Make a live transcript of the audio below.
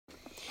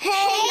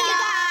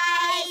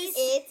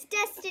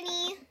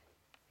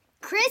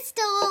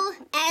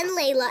and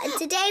Layla, and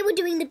today we're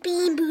doing the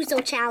Bean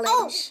Boozled challenge.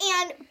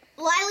 Oh, and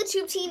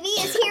LilahTube TV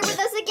is here with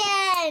us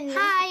again.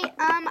 Hi,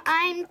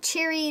 I'm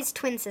Cherry's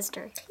twin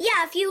sister.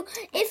 Yeah, if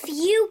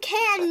you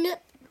can,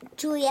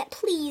 Juliet,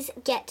 please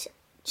get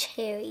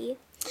Cherry.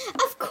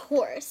 Of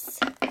course.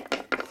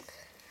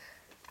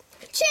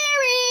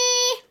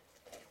 Cherry!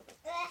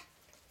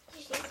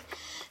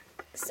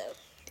 So,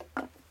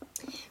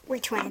 We're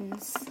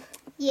twins.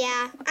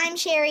 yeah, I'm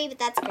Cherry, but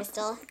that's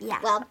Crystal. Yeah.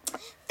 Well,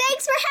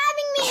 thanks for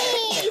having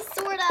me,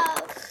 sort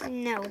of.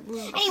 No.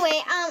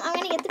 Anyway, I'm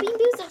gonna get the Bean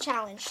Boozled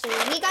challenge. So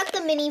we got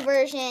the mini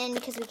version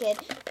because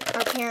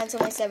our parents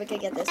only said we could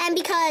get this. And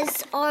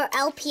because our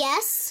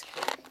LPS,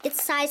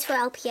 it's size for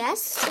LPS.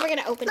 So we're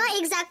gonna open Not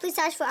it. exactly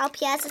size for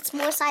LPS, it's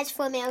more size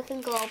for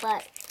American Girl,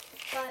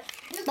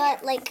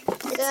 but like,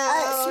 it's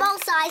a small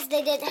size,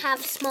 they didn't have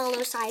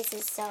smaller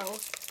sizes, so,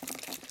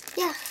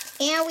 yeah.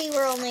 And we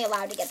were only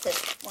allowed to get this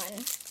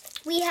one.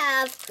 We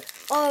have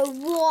our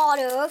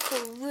water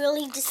for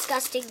really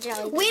disgusting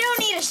jelly. We don't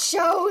need to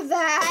show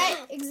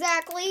that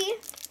exactly.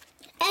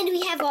 And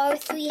we have our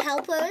 3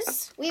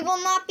 helpers. We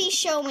will not be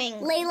showing.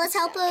 Layla's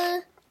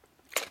helper,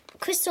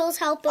 Crystal's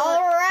helper, All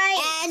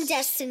right. and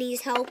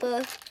Destiny's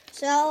helper.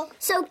 So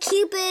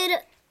Cupid,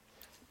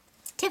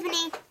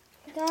 Tiffany,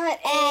 got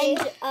and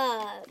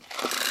Crystal.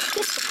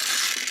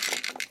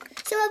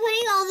 So we're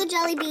putting all the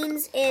jelly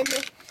beans in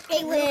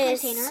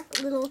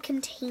a little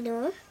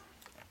container.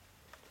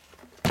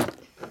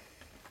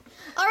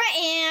 All right,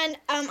 and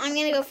I'm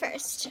gonna go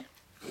first.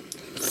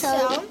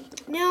 So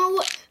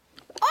No.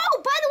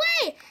 Oh, by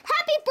the way,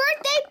 happy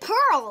birthday,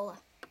 Pearl.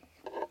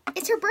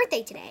 It's her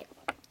birthday today.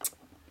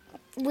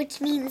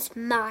 which means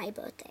my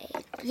birthday.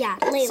 Yeah,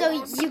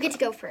 Layla. so you get to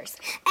go first.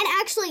 And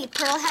actually,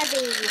 Pearl has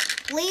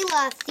a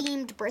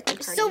Layla-themed birthday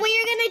party. So what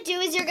you're gonna do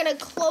is you're gonna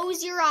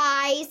close your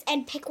eyes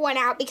and pick one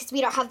out because we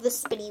don't have the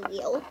spinny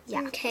wheel.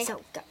 yeah, Okay.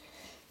 so go.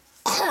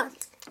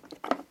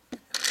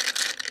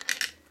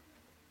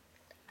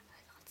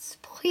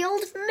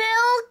 Spoiled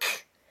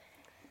milk.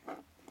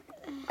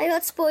 I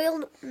got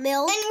spoiled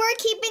milk. And we're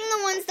keeping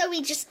the ones that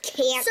we just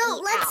can't So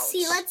eat let's out.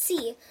 see. Let's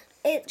see.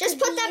 It Just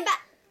could put that be-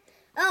 back.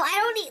 Oh, I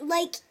don't eat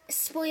like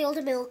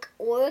spoiled milk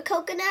or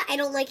coconut. I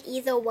don't like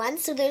either one.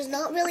 So there's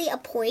not really a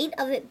point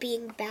of it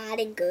being bad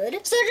and good.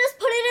 So just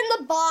put it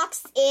in the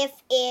box if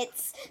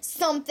it's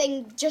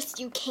something just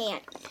you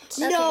can't.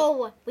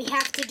 No, we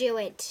have to do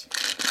it.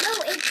 No,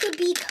 it could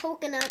be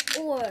coconut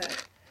or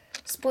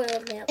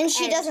spoiled milk. And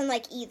she doesn't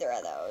like either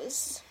of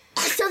those.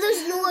 So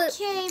there's no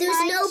Okay, there's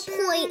my no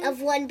turn. point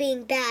of one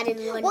being bad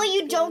and one. Well,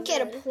 you don't being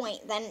get a good.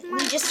 point then. We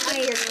just skip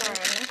your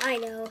turn. I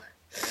know.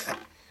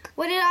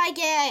 What did I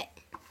get?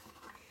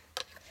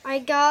 I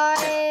got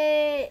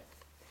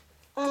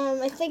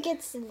I think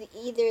it's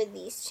either of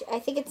these two. I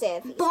think it's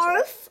these two.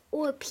 Barf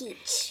or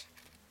peach.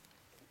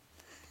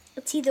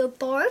 It's either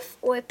barf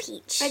or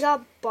peach. I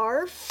got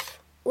barf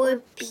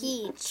or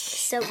peach.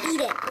 So eat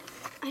it.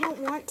 I don't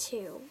want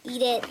to.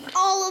 Eat it.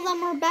 All of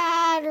them are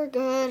bad or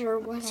good or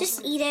whatever.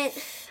 Just eat it.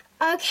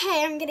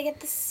 Okay, I'm gonna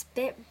get the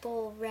spit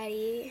bowl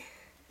ready.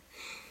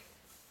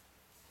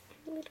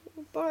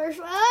 Little barf.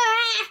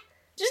 Ah!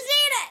 Just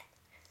eat it.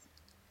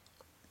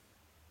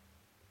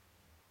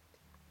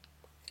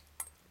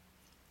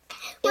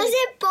 Was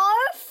it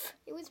barf?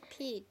 It was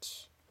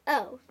peach.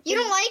 Oh. You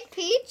don't like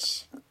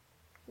peach?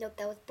 Nope,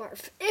 that was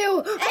barf.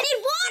 Ew! I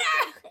need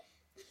water!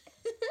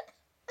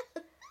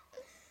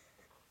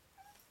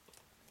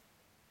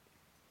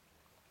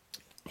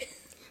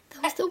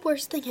 That was the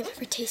worst thing I've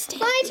ever tasted.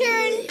 My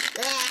turn.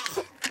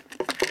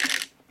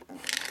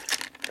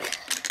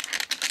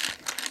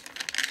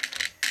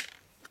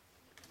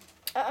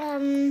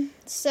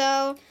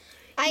 So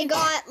I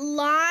got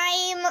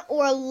lime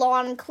or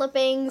lawn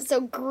clippings.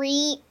 So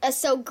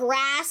so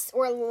grass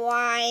or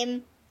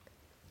lime.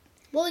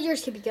 Well,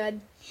 yours could be good.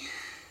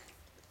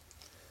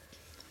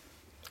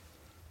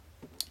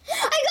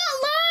 I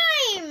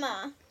got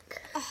lime.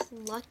 Oh,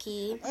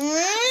 lucky. Yummy!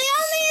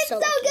 It's So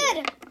so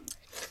good.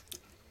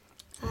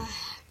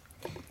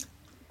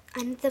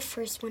 I'm the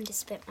first one to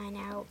spit mine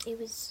out. It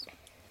was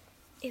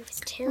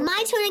terrible.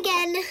 My turn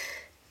again.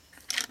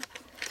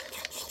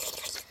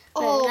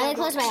 Oh, I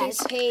close my eyes.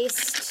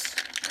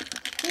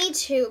 Toothpaste. Me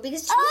too,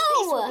 because toothpaste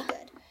Oh! will be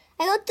good.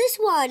 I got this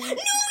one. No, you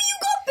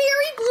got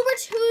berry blue or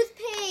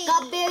toothpaste.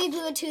 Got berry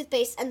blue and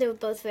toothpaste, and they were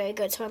both very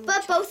good. So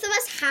But both of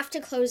us have to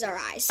close our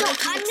eyes. So we I'm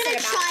can gonna sit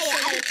about try it. so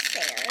that it's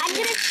fair. I'm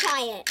gonna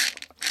try it.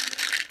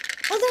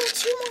 Oh, there are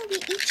 2 more. We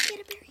each get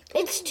a berry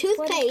blue. It's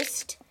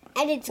toothpaste,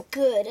 and it's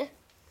good.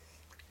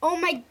 Oh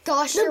my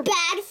gosh, The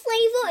bad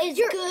flavor is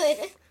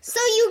good. So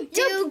you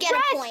do get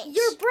a point.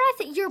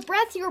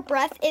 Your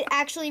breath, it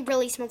actually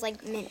really smells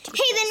like mint.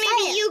 Hey, then Try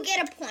maybe it. you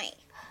get a point.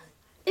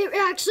 It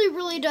actually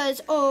really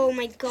does. Oh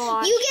my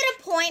gosh. You get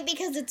a point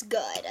because it's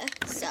good.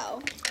 So.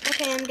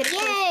 Okay, I'm gonna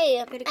Yay!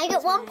 I'm gonna I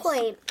close got my 1 eyes.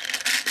 point.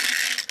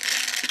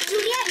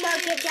 Juliet,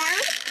 mark it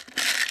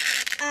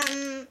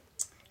down.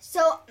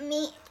 So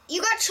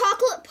you got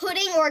chocolate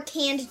pudding or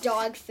canned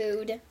dog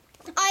food?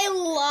 I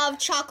love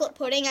chocolate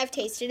pudding. I've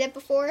tasted it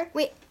before.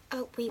 Wait,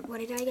 Oh, wait, what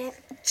did I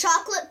get?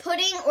 Chocolate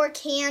pudding or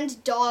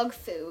canned dog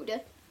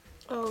food?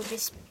 Oh,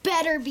 this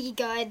better be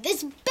good.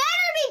 This better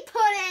be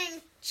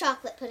pudding!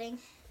 Chocolate pudding.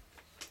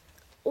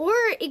 Or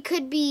it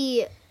could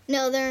be...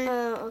 No, they're...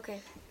 Oh, okay.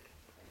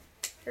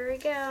 Here we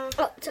go.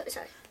 Oh,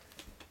 sorry.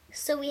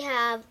 So we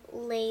have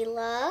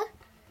Layla.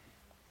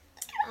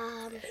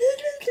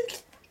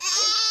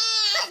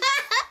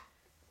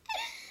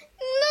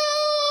 No,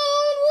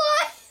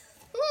 what?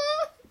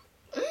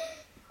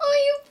 Oh,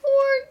 you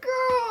poor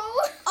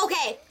girl.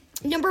 Okay,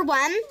 number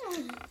one.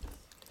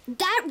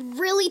 That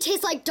really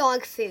tastes like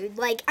dog food.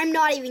 Like, I'm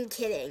not even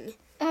kidding.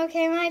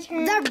 Okay, my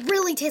turn. That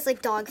really tastes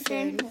like dog I'm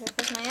food. gonna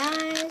close my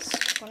eyes.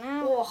 One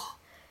out. Oh.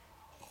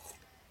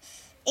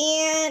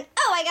 And,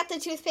 oh, I got the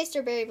toothpaste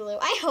or berry blue.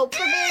 I hope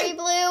for berry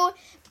blue,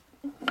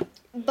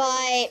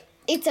 but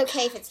it's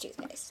okay if it's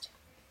toothpaste.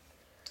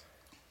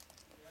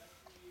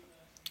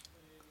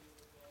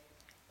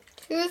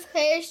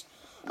 Toothpaste,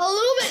 a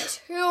little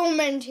bit too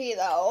minty,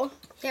 though.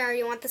 There,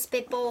 you want the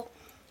spit bowl?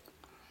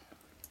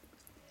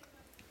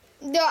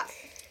 No,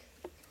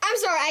 I'm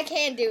sorry, I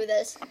can't do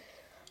this.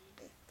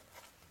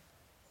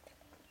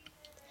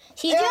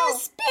 He Ew.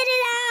 just spit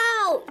it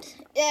out.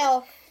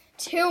 Ew,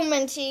 too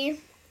minty.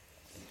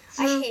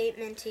 I hate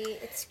minty.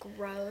 It's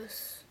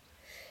gross.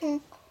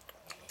 Mm.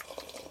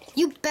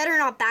 You better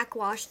not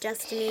backwash,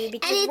 Destiny,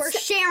 because And we're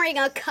it's- sharing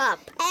a cup.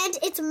 And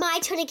it's my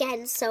turn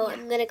again, so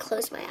I'm gonna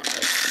close my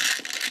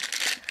eyes.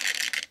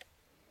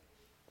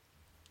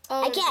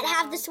 Oh, I can't no.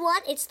 have this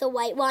one. It's the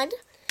white one.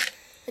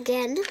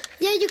 Again.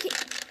 Yeah, you can.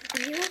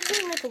 Are you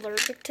ever like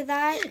allergic to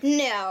that?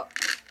 No.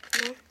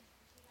 No?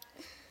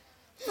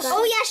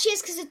 Oh, yeah, she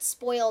is because it's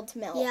spoiled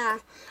milk. Yeah.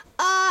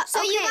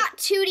 So you got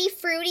Tutti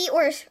Frutti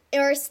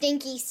or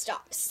Stinky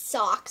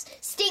Socks.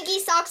 Stinky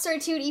Socks or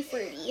Tutti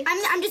Frutti.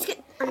 I'm just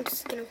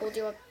gonna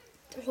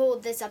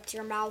hold this up to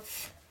your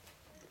mouth.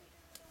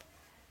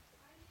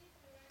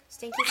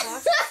 Stinky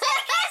socks.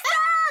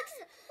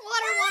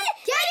 Water.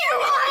 Get your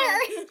water.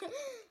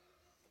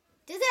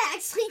 Does it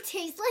actually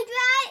taste like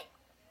that?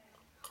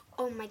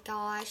 Oh my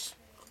gosh.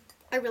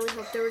 I really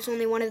hope there was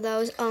only one of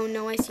those. Oh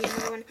no, I see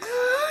another one.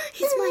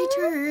 It's my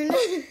turn.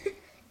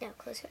 Now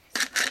close your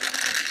eyes.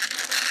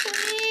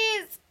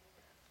 Please.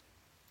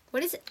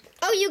 What is it?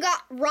 Oh, you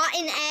got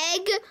rotten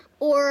egg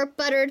or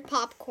buttered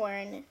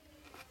popcorn.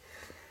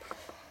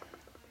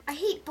 I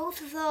hate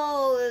both of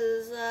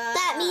those.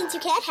 That means you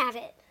can't have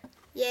it.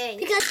 Yay.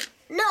 Because,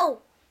 no,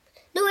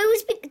 it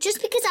was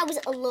just because I was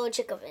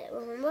allergic of it,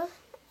 remember?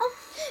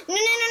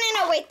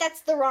 No, wait,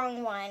 that's the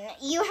wrong one.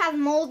 You have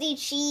moldy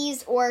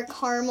cheese or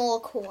caramel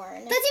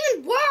corn. That's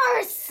even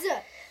worse.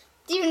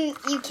 You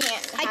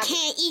can't. I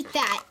can't eat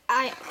that.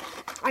 I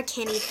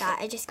can't eat that.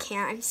 I just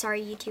can't. I'm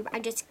sorry, YouTube. I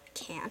just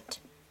can't.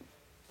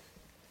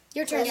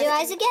 Your turn. Close your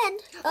eyes again.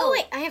 Oh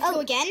wait, I have to go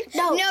again?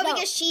 No,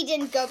 because she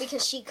didn't go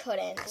because she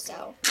couldn't.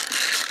 So.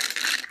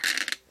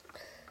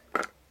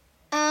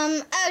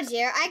 Oh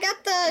dear, I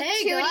got the.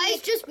 Hey guys,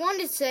 just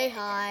wanted to say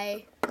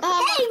hi.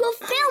 Hey, we're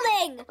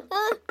filming!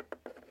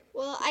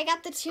 Well, I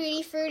got the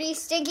Tutti Frutti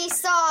Stinky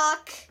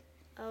Sock.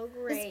 Oh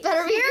great. This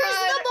better be Here's good.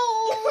 the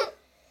bowl.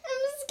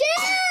 I'm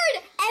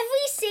scared.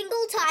 Every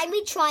single time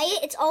we try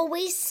it, it's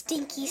always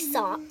stinky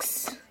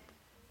socks.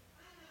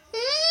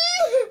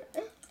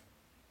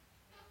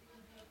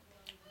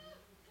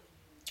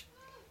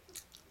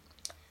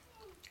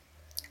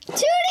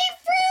 Tutti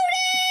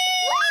Frutti!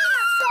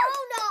 So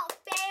not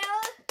fair.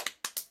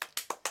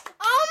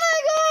 Oh my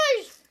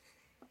gosh!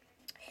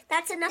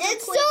 That's another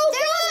It's point. so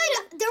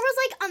good! There was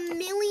like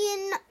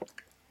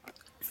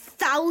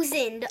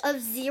 1,000,000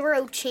 of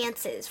 0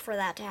 chances for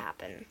that to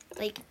happen.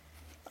 Like,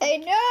 I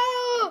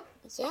know!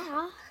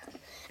 Yeah.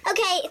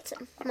 Okay, it's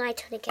my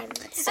turn again.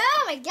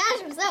 Oh my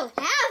gosh, I'm so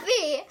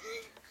happy!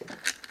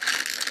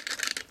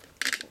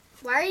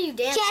 why are you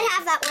dancing? Can't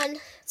have that one.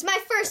 It's my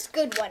first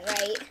good one,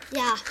 right?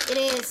 Yeah, it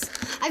is.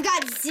 I've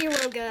got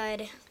 0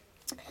 good.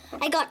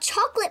 I got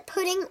chocolate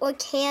pudding or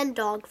canned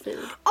dog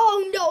food.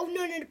 Oh no,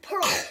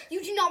 Pearl!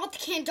 You do not want the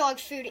canned dog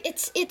food.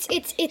 It's Try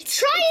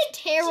it!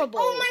 terrible.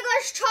 Oh my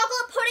gosh,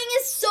 chocolate pudding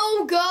is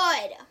so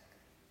good!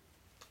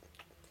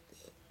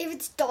 If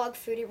it's dog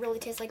food, it really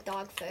tastes like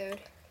dog food.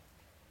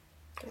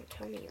 Don't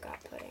tell me you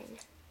got pudding.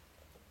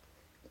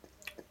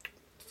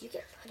 Did you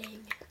get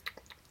pudding?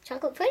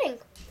 Chocolate pudding.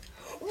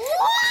 What?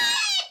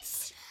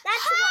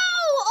 That's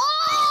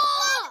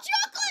Oh!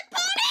 Chocolate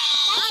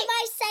pudding! That's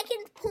my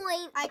second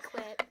point. I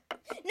quit.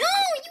 No,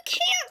 you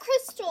can't,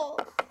 Crystal!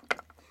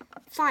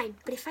 Fine,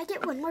 but if I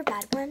get one more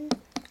bad one,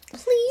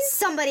 please,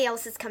 somebody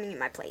else is coming in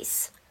my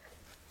place.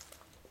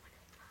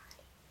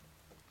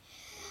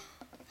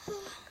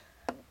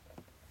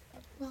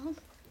 Well,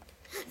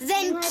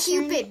 Then my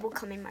Cupid will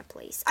come in my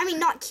place. I mean,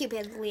 not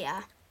Cupid,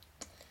 Leah.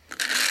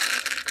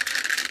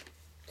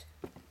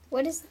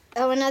 what is...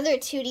 Oh, another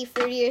Tutti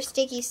Frutti or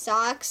Sticky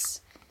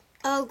Socks.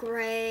 Oh,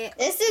 great.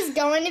 This is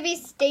going to be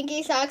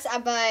Stinky Socks,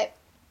 but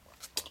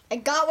I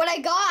got what I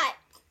got.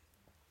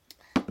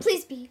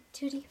 Please be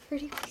Tutti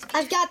Frutti. Please be.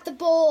 I've got the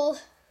bowl.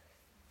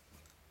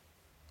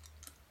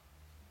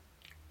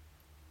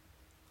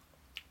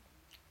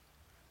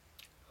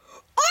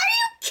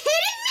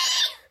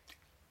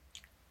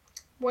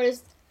 What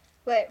is...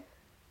 Wait.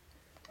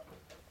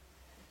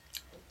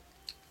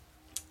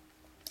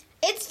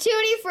 It's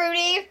Tutti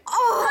Frutti.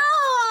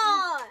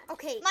 Oh!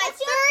 Okay. My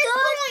That's third your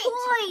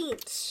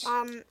third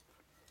point.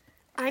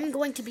 I'm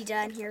going to be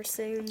done here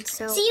soon,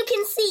 so So you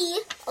can see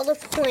all the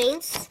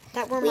points.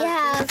 that we're We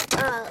marking.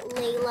 have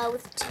Layla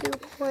with 2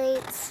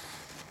 points,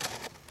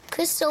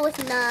 Crystal with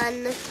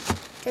none,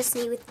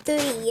 Destiny with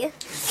 3.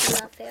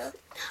 Not fair.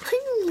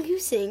 I'm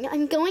losing.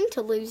 I'm going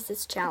to lose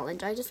this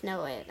challenge. I just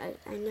know it. I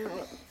know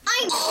it.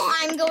 I know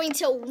I'm going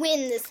to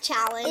win this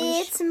challenge.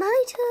 It's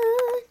my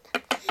turn.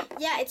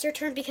 Yeah, it's your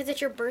turn because it's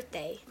your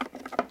birthday.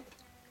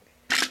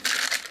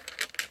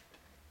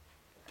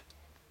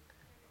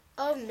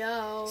 Oh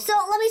no. So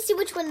let me see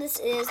which one this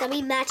is. Let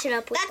me match it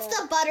up with That's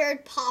the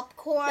buttered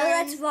popcorn. No,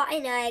 that's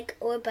rotten egg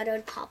or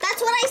buttered popcorn.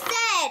 That's what I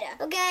said.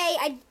 Okay,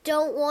 I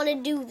don't want to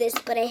do this,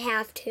 but I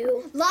have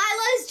to.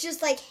 Lila's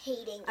just like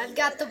hating. I've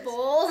got the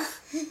bowl.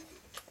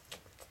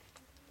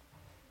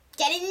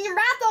 Get it in your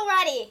mouth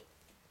already.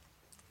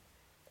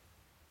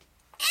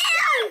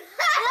 Ew!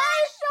 That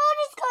is so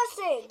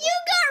disgusting. You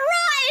got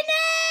rotten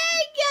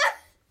egg.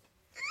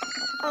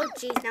 Oh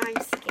jeez, now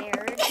I'm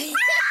scared.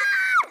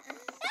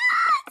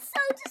 It's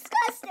so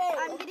disgusting.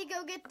 I'm gonna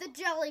go get the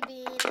jelly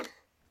bean.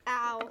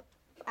 Ow.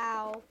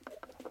 Ow.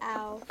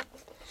 Ow.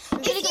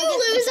 If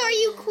you lose, are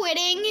you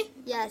quitting?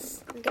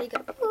 Yes, I'm gonna go.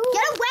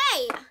 Get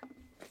away.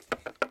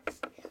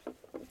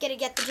 Gonna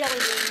get the jelly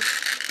bean.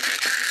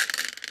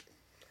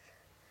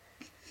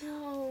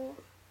 No.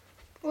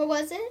 What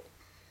was it?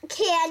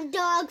 Canned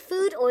dog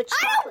food or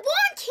chocolate? I don't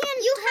want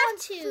canned You dog have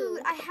to.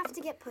 food. I have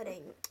to get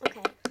pudding.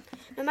 Okay.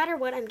 No matter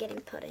what, I'm getting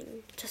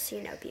pudding. Just so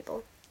you know,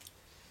 people.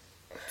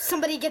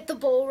 Somebody get the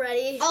bowl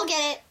ready. I'll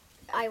get it.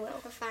 I will.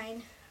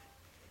 Fine.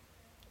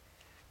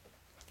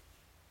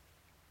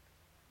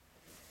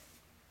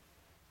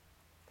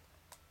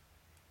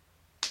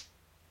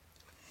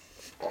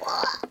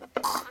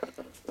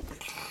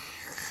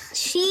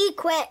 She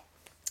quit.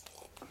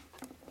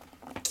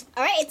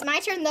 All right, it's my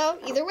turn though.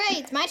 Either way,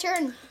 it's my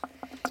turn.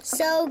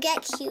 So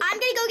get cute. I'm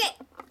gonna go get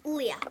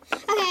Leah.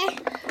 Okay.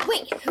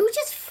 Wait, who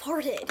just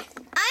farted?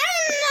 I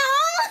don't know.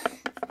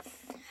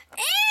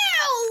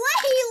 Ew,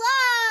 Layla.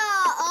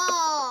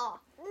 Oh.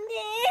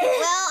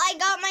 Well, I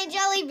got my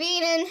jelly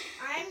bean and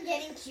I'm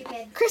getting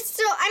Cupid.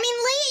 Crystal. You mean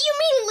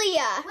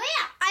Leah?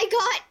 Leah. I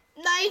got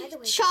By my the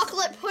way,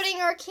 chocolate pudding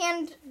or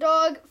canned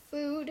dog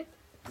food.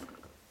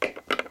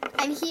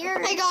 And here.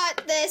 I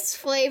got this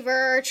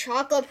flavor,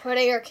 chocolate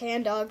pudding or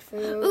canned dog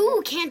food.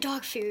 Ooh, canned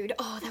dog food.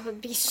 Oh, that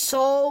would be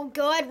so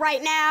good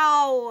right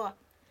now.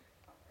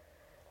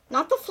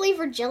 Not the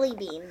flavored jelly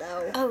bean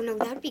though. Oh no,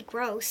 that would be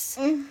gross.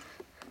 Mm.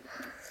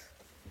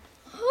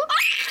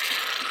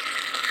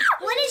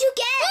 What did you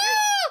get?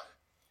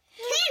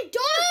 Canned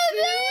dog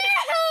food.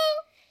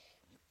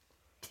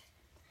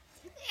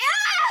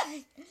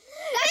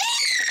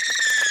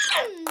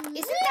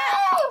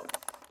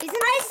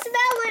 Isn't I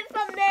smell it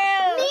from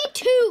there. me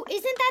too?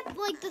 Isn't that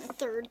like the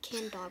third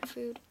canned dog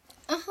food?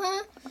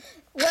 Uh-huh.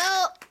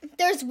 Well,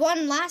 there's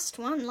one last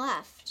one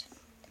left.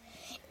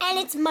 And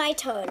it's my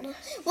turn.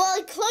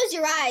 Well, close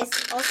your eyes.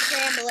 I'll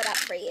scramble it up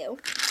for you.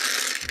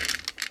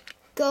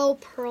 Go,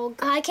 Pearl.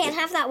 Go. I can't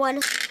have that one.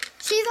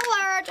 She's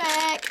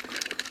allergic.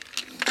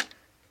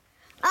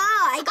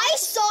 Ah, I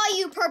saw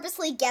you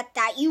purposely get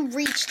that. You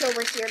reached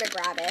over here to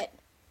grab it.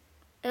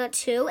 I got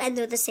 2, and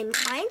they're the same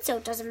kind, so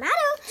it doesn't matter.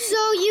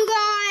 So you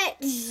got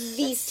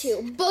these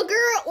two.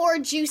 Booger or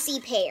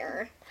juicy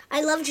pear? I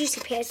love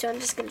juicy pears, so I'm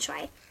just gonna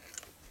try. You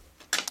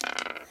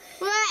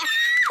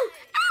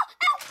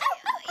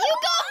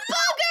got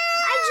booger!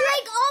 I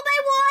drank all my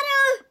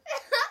water.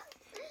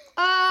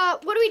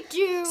 What do we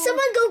do?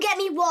 Someone go get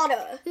me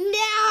water. now.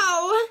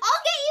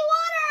 I'll get you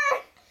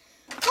water!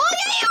 I'll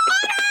get you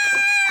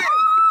water!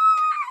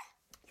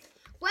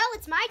 Well,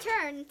 it's my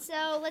turn,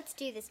 so let's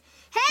do this.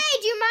 Hey,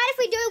 do you mind if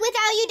we do it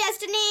without you,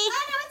 Destiny?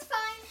 Oh, no, it's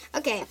fine.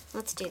 Okay,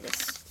 let's do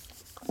this.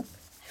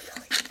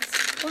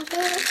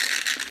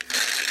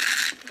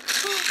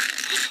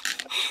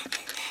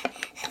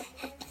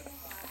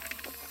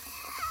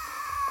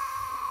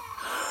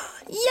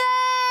 Yeah,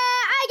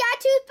 I got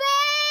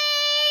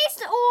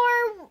toothpaste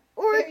or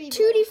Berry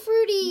Tutti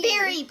Frutti.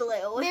 Berry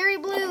blue. Berry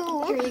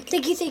blue.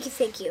 Thank you, thank you,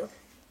 thank you.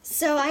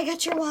 So I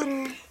got your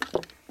water.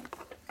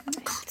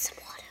 Got some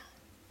water.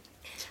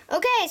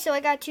 Okay, so I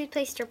got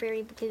toothpaste or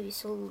berry blue,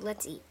 so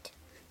let's eat.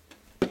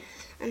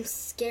 I'm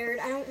scared.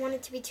 I don't want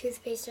it to be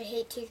toothpaste. I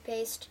hate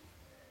toothpaste.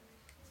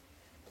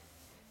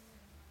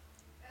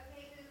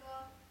 Okay,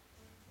 Google.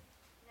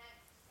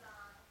 Next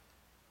song.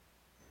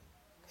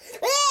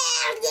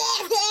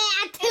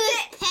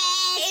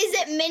 Is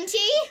it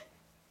minty?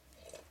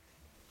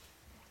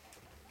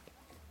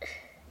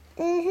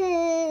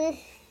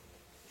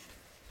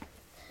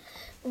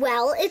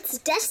 Well, it's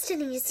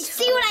Destiny's turn.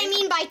 See what I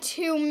mean by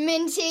too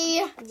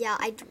minty? Yeah,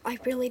 I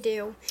really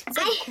do. It's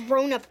like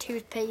grown-up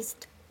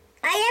toothpaste.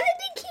 I haven't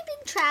been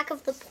keeping track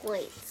of the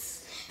points.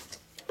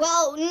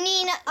 Well,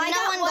 Nina, I no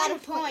got one got one a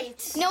point.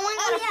 point. No one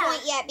got Oh, a yeah.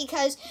 point yet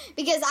because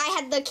I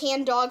had the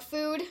canned dog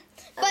food.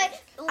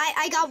 But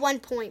I got 1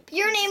 point.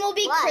 your name will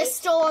be Why?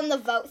 Crystal on the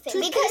vote thing.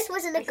 Toothpaste Because,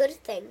 wasn't a good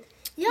thing.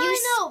 Yeah,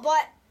 I know,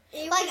 but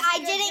like, I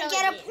didn't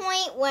get a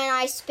point when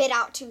I spit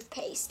out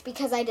toothpaste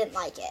because I didn't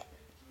like it.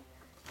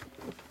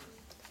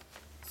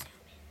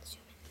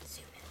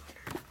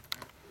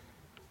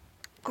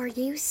 Are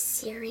you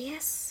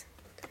serious?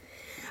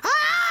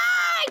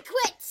 I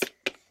quit.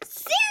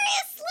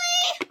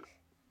 Seriously?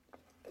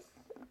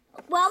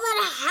 Well,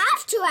 then I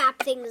have to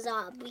wrap things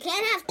up. We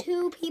can't have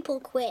 2 people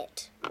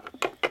quit.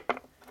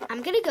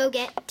 I'm gonna go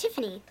get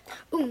Tiffany.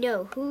 Oh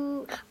no,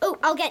 who? Oh,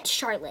 I'll get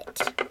Charlotte.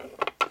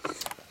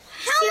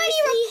 How many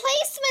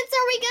replacements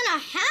are we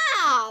gonna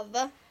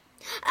have?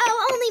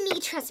 Oh, only me.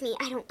 Trust me,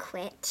 I don't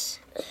quit.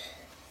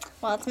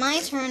 Well, it's my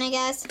turn, I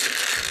guess.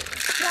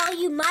 Well,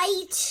 you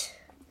might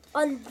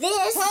on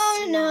this.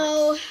 Oh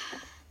no.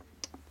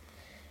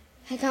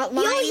 I got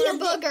lime You or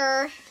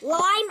booger.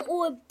 Lime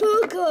or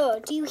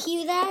booger. Do you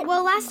hear that?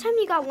 Well, last time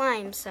you got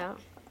lime, so.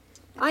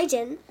 I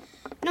didn't.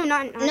 No,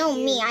 not No,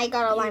 you. me. I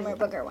got a lime or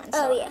booger one.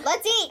 So Oh, yeah.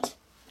 let's eat.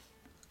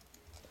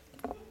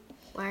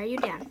 Why are you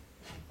down?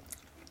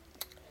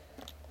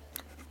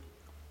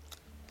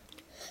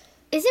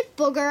 Is it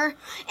booger?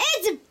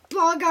 It's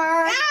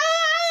booger.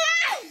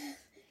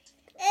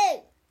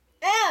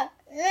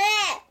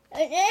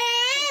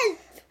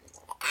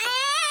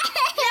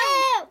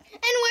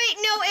 And wait,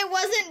 no, it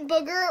wasn't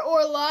booger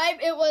or lime.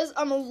 It was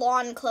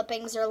lawn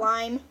clippings or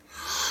lime.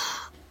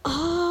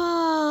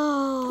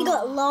 Oh. You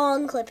got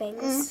long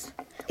clippings,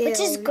 which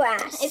is Ew.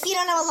 grass. If you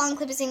don't know what lawn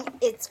clipping is,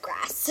 it's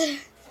grass.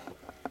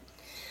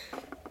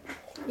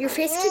 Your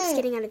face keeps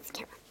getting out of the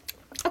camera.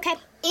 Okay.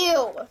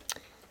 Ew.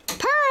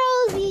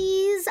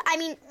 Pearlsies. I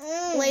mean,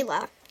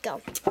 Layla,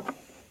 go.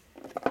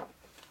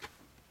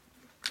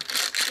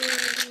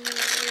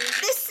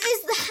 This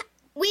is the...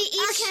 We I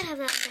each... can't have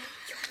that.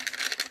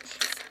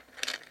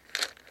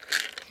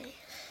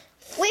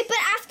 Wait, but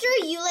after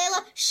you,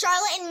 Layla,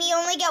 Charlotte and me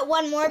only get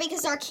 1 more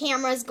because our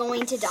camera's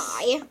going to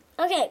die.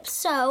 Okay,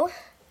 so. Ooh,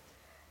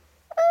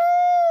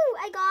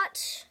 I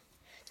got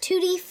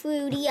Tutti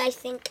Frutti, I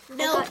think.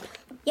 No.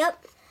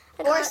 Yep.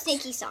 I Or got-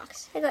 stinky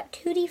socks. I got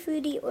Tutti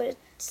Frutti or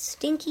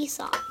Stinky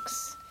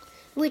Socks.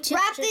 Which is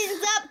Wrap just-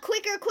 things up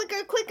quicker,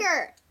 quicker,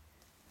 quicker.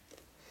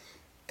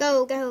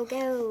 Go, go,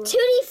 go.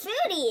 Tutti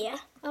Frutti.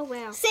 Oh,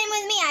 wow. Same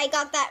with me. I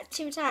got that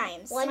 2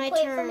 times. 1 my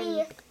point turn. for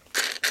me.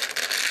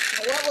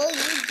 What will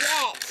you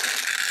get?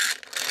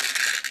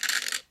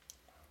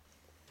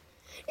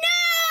 No!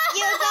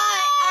 You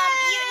got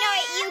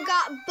you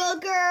got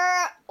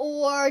booger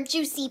or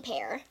juicy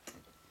pear.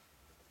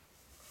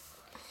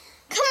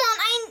 Come on,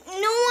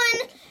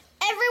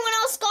 everyone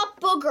else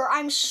got booger.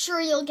 I'm sure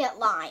you'll get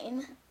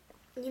lime.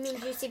 You mean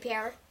juicy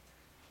pear?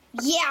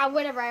 Yeah,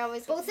 whatever. I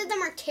always Both of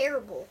them are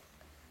terrible.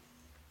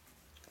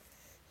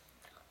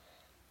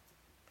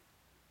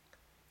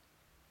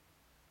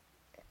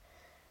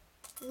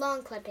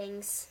 Long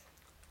clippings.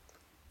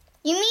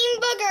 You mean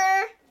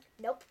booger?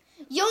 Nope.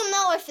 You'll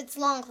know if it's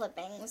long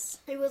clippings.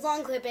 It was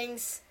long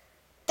clippings.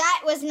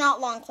 That was not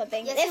long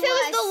clippings. Yes, if it it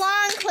was was. the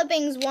long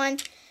clippings one,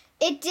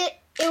 it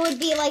would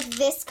be like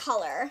this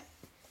color.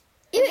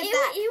 It Look at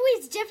that.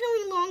 was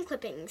definitely long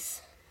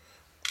clippings.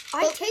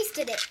 I But-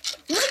 tasted it.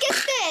 Look at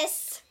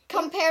this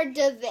compared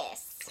to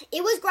this.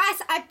 It was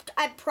grass,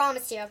 I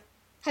promise you.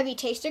 Have you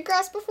tasted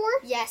grass before?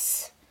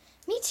 Yes.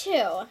 Me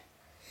too.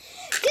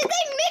 Did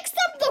they mix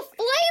up the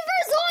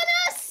flavors on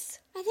us?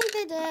 I think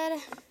they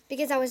did.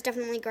 Because that was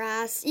definitely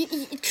grass. You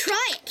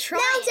try it. Try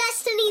Now, it.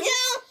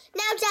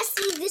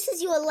 Destiny. This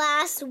is your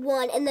last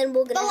one, and then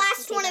we're gonna. The have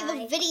last to one say of the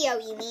bye. video,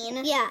 you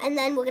mean? Yeah, and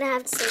then we're gonna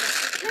have to say.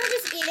 Can I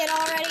just eat it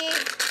already?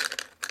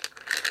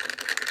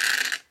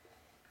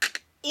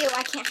 Ew,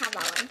 I can't have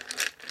that one.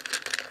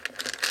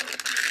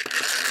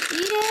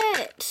 Eat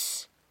it.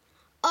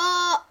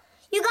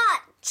 You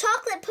got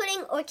chocolate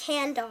pudding or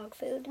canned dog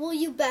food. Well,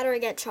 you better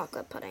get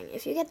chocolate pudding.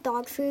 If you get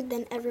dog food,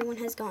 then everyone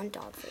has gone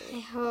dog food. I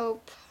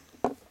hope.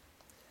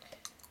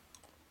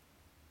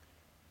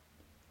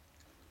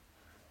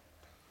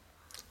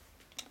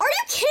 Are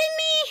you kidding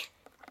me?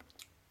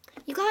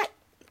 You got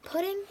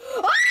pudding?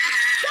 Dog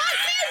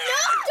food!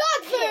 No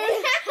dog food!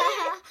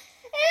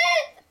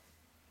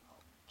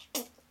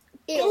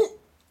 Ew.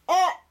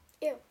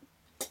 Ew.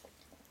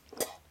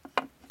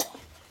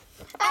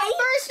 At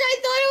first I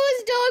thought it was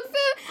dog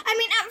food.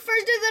 At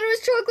first I thought it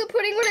was chocolate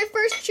pudding when I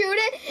first chewed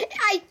it.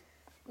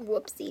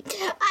 Whoopsie.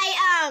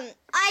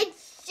 I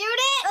chewed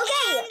it.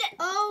 Okay. And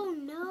Oh,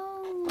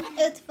 no.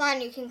 it's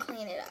fine. You can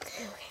clean it up.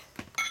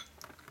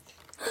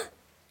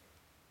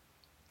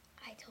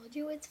 I told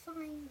you it's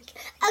fine.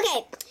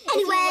 Okay. If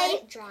you let Anyway,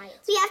 it dry.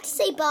 It's we have to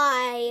say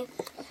bye.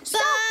 So,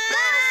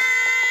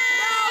 Bye.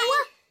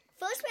 no.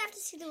 First, we have to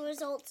see the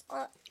results.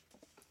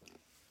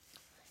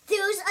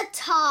 There's a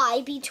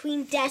tie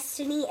between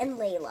Destiny and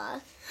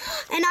Layla.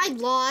 And I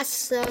lost,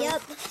 so.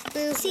 Yep.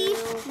 Boo-hoo. See,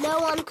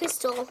 no on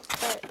Crystal.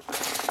 But...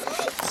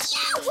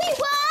 Yeah, we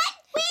won!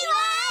 We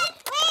won!